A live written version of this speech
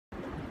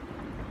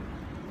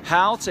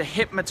How to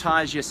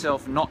hypnotize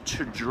yourself not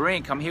to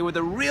drink. I'm here with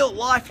a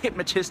real-life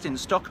hypnotist in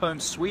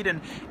Stockholm,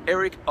 Sweden,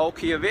 Erik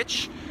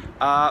Olkiewicz.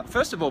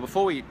 First of all,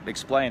 before we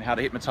explain how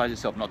to hypnotize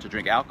yourself not to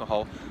drink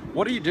alcohol,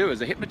 what do you do as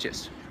a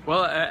hypnotist?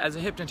 Well, as a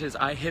hypnotist,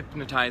 I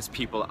hypnotize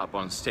people up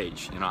on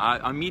stage.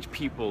 I meet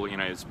people,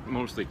 it's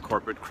mostly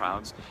corporate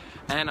crowds,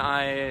 and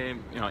I,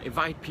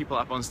 invite people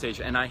up on stage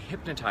and I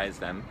hypnotize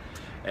them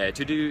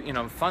to do,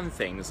 fun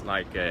things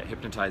like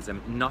hypnotize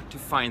them not to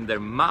find their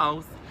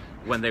mouth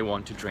when they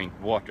want to drink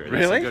water. That's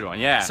Really? a good one,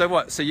 yeah. So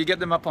what? So you get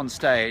them up on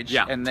stage,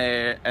 yeah, and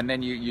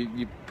then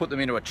you put them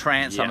into a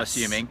trance, yes, I'm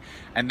assuming,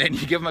 and then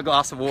you give them a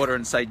glass of water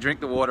and say,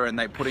 drink the water, and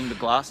they're putting the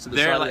glass to the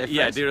side of their face.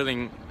 Yeah, they're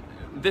like,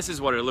 this is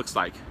what it looks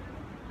like.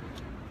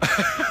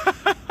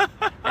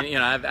 And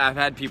I've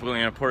had people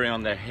pour it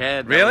on their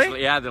head.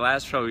 Really? Yeah, the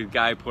last show, the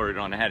guy poured it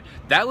on the head.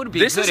 That would be.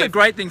 This is a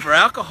great thing for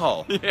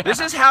alcohol. Yeah.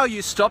 This is how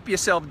you stop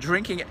yourself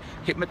drinking.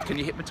 Can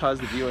you hypnotize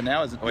the viewer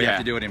now? Or you have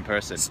to do it in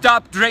person?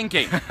 Stop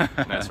drinking.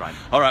 That's right.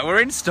 All right,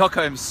 we're in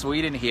Stockholm,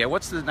 Sweden here.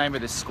 What's the name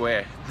of this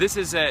square? This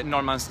is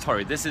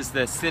Norrmalmstorg. This is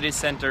the city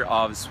center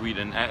of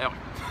Sweden.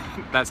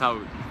 That's how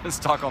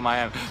Stockholm I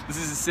am. This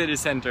is the city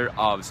center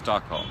of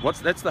Stockholm.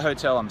 That's the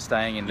hotel I'm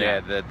staying in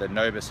there, the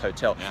Novus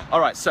Hotel. Yeah. All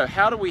right, so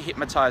how do we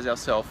hypnotize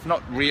ourselves?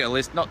 Not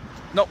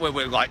where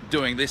we're like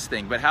doing this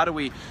thing, but how do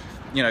we,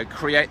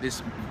 create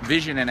this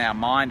vision in our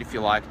mind, if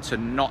you like, to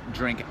not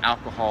drink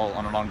alcohol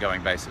on an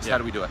ongoing basis? Yeah. How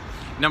do we do it?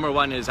 Number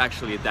one is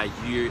actually that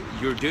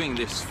you're doing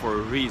this for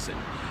a reason.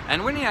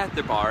 And when you're at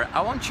the bar,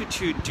 I want you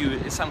to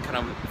do some kind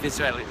of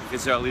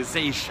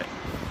visualization.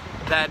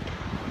 That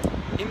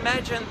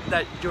imagine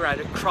that you're at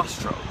a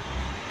crossroad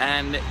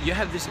and you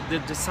have the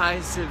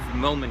decisive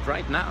moment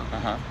right now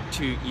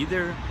to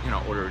either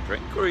order a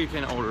drink or you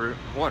can order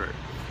water.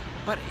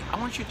 But I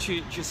want you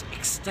to just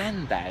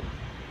extend that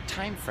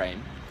time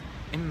frame.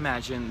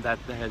 Imagine that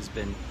there has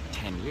been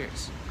 10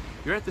 years.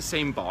 You're at the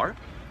same bar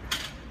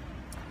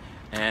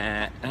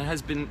and it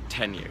has been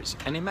 10 years.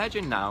 And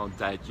imagine now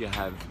that you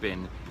have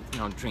been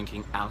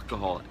drinking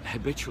alcohol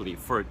habitually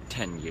for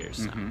 10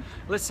 years now.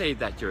 Let's say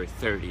that you're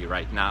 30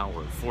 right now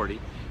or 40.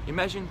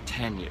 Imagine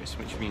 10 years,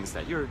 which means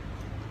that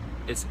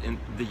it's in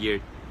the year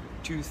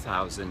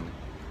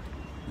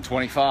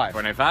 2025.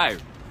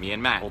 25, me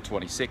and Matt. Or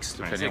 26,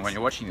 depending on when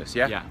you're watching this,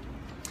 yeah? Yeah.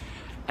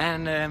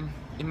 And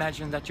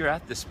imagine that you're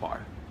at this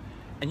bar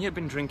and you've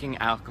been drinking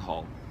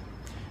alcohol.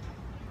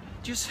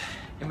 Just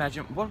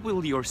imagine, what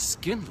will your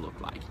skin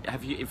look like?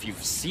 If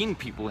you've seen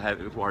people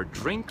who are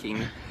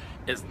drinking,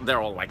 they're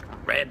all like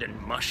red and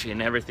mushy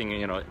and everything,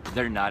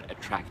 they're not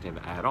attractive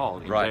at all.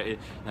 Right.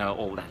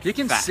 All that You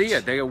can fat. see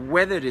it, they are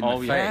weathered in the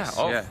face. Yeah.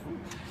 Oh, yeah.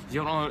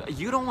 You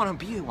don't want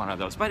to be one of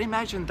those, but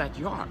imagine that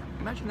you are.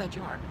 Imagine that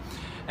you are.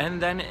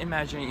 And then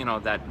imagine,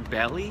 that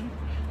belly,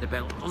 the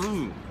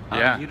belly,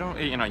 yeah.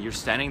 You're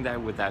standing there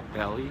with that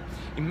belly.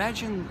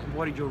 Imagine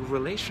what your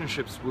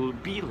relationships will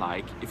be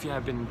like if you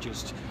have been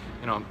just,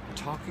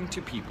 talking to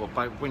people,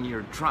 but when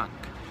you're drunk.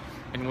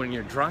 And when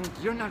you're drunk,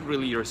 you're not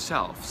really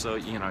yourself. So,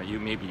 you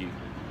maybe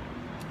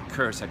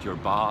curse at your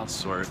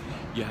boss, or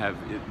you have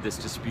this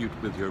dispute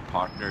with your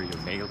partner, your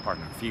male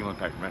partner, female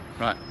partner.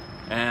 Right.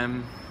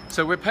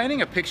 So we're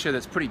painting a picture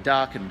that's pretty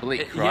dark and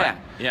bleak, right?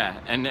 Yeah.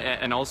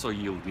 And also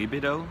your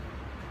libido.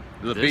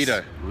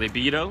 Libido.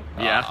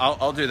 Yeah.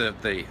 I'll do the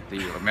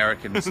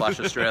American /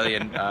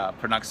 Australian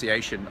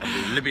pronunciation of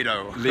the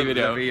libido.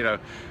 Libido.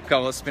 Come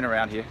on, let's spin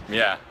around here.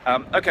 Yeah.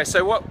 Okay,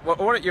 so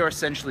what you're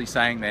essentially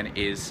saying then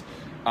is,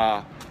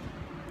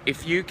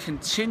 if you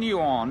continue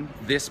on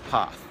this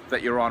path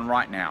that you're on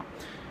right now,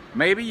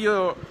 maybe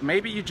you're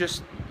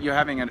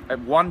having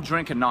one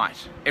drink a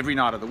night every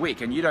night of the week,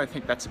 and you don't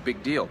think that's a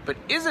big deal. But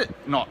is it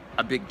not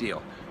a big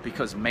deal?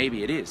 Because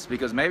maybe it is.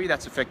 Because maybe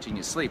that's affecting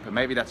your sleep, and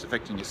maybe that's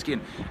affecting your skin,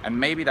 and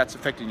maybe that's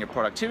affecting your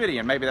productivity,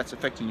 and maybe that's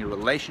affecting your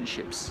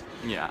relationships.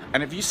 Yeah.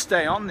 And if you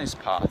stay on this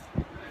path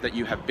that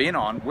you have been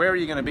on, where are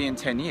you going to be in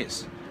 10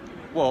 years?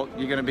 Well,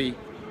 you're going to be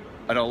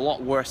in a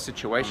lot worse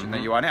situation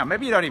than you are now.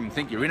 Maybe you don't even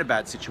think you're in a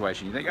bad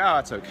situation. You think, oh,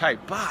 it's okay.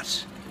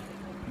 But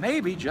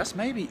maybe, just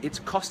maybe, it's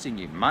costing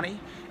you money,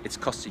 it's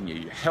costing you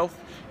your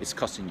health, it's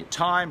costing you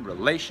time,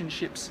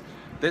 relationships.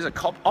 There's an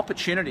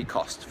opportunity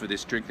cost for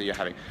this drink that you're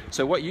having.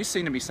 So what you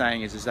seem to be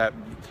saying is that,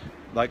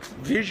 like,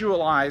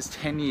 visualize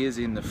 10 years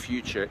in the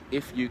future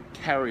if you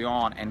carry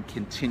on and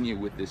continue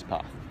with this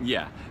path.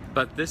 Yeah,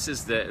 but this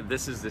is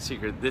the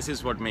secret. This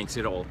is what makes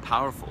it all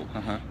powerful.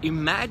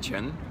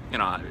 Imagine,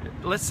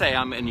 let's say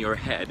I'm in your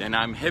head and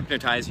I'm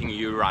hypnotizing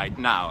you right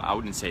now. I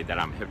wouldn't say that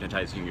I'm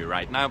hypnotizing you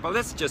right now, but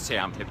let's just say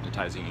I'm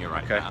hypnotizing you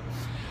right now.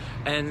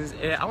 And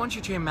I want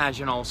you to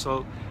imagine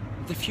also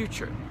the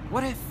future.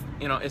 What if,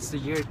 it's the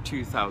year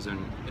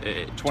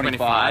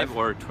 2025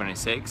 or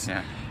 26,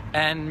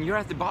 and you're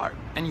at the bar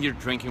and you're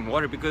drinking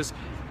water, because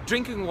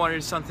drinking water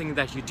is something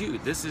that you do.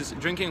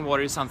 Drinking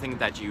water is something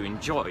that you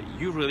enjoy.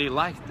 You really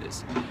like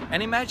this.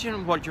 And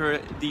imagine what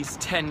these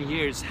 10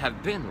 years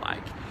have been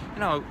like.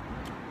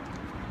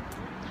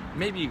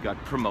 Maybe you got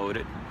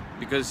promoted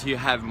because you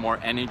have more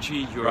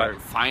energy. Your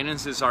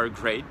finances are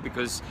great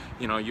because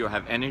you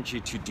have energy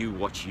to do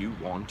what you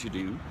want to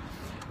do.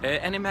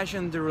 And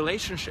imagine the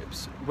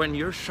relationships when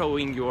you're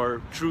showing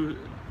your true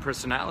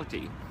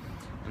personality,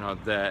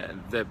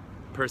 the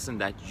person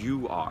that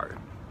you are,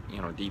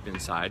 deep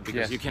inside,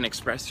 because Yes. you can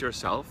express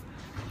yourself.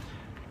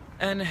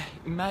 And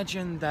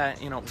imagine that,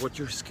 what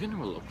your skin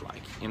will look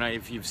like.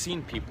 If you've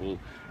seen people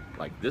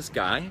like this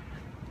guy,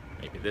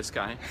 maybe this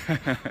guy.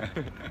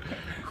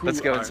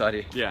 Let's go inside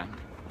here. Yeah.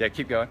 Yeah,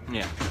 keep going.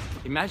 Yeah.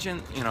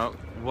 Imagine,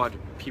 what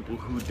people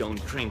who don't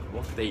drink,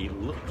 what they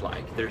look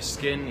like. Their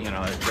skin,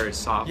 very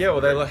soft. Yeah,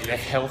 well, they're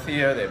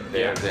healthier.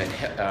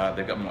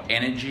 They've got more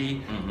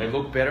energy. They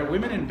look better.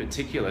 Women in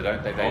particular,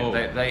 don't they?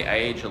 They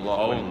age a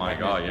lot. Oh my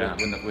God, yeah.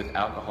 With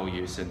alcohol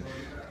use, and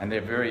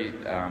they're very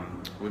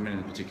women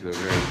in particular are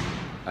very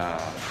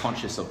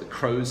conscious of the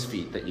crow's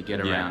feet that you get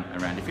around.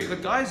 If the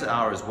guys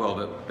are as well,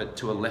 but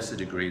to a lesser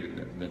degree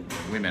than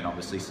women.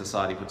 Obviously,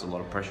 society puts a lot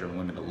of pressure on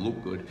women to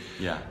look good.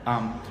 Yeah.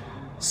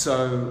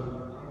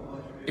 So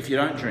if you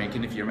don't drink,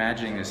 and if you're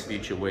imagining this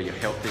future where you're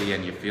healthy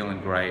and you're feeling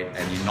great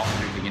and you're not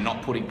drinking, you're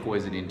not putting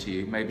poison into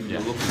you, maybe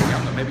you're looking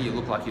younger, maybe you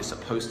look like you're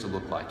supposed to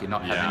look like, you're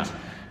not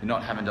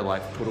having to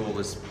like put all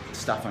this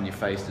stuff on your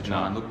face to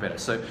try and look better.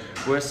 So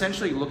we're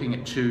essentially looking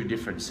at two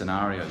different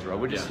scenarios, right?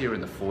 We're just here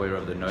in the foyer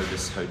of the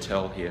Novus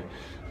Hotel here.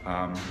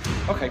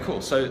 Okay, cool.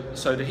 So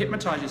to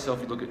hypnotize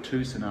yourself, you look at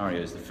two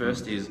scenarios. The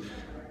first is,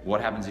 what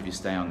happens if you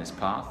stay on this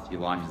path? Your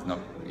life is not,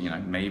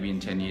 maybe in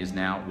 10 years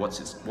now, what's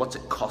it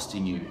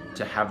costing you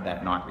to have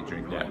that nightly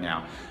drink right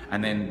now?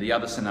 And then the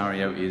other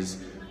scenario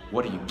is,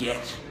 what do you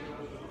get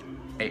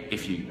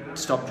if you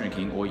stop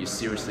drinking or you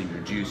seriously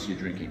reduce your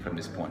drinking from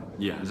this point?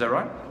 Yeah. Is that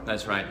right?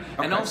 That's right.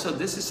 Okay. And also,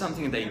 this is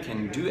something that you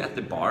can do at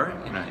the bar,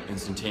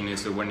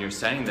 instantaneously when you're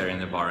standing there in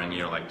the bar and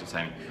you're like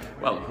deciding,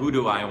 well, who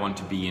do I want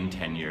to be in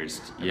 10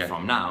 years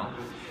from now?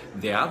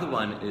 The other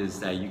one is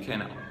that you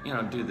can,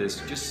 do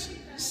this just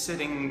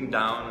sitting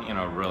down,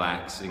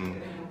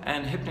 relaxing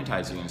and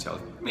hypnotizing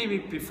yourself. Maybe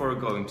before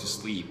going to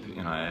sleep,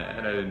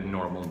 at a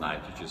normal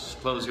night, you just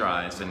close your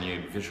eyes and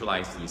you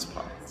visualize these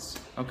paths.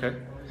 Okay.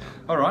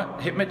 All right.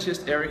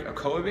 Hypnotist Eric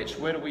Akovic.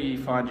 Where do we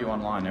find you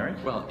online, Eric?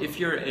 Well, if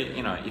you're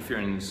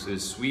in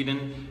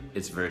Sweden,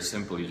 it's very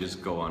simple. You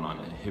just go on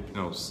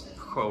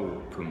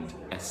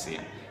hypnoshow.se.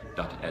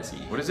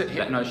 What is it?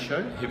 Hypnos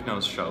Show?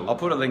 Hypnos Show. I'll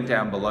put a link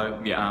down below.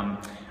 Yeah.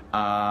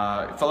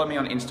 Follow me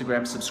on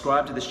Instagram,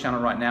 subscribe to this channel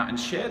right now, and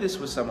share this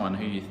with someone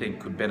who you think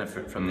could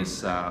benefit from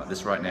this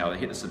right now.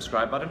 Hit the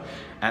subscribe button.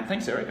 And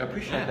thanks, Eric. I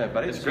appreciate that,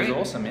 buddy. This was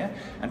awesome, yeah.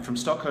 And from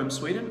Stockholm,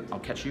 Sweden, I'll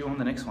catch you on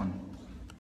the next one.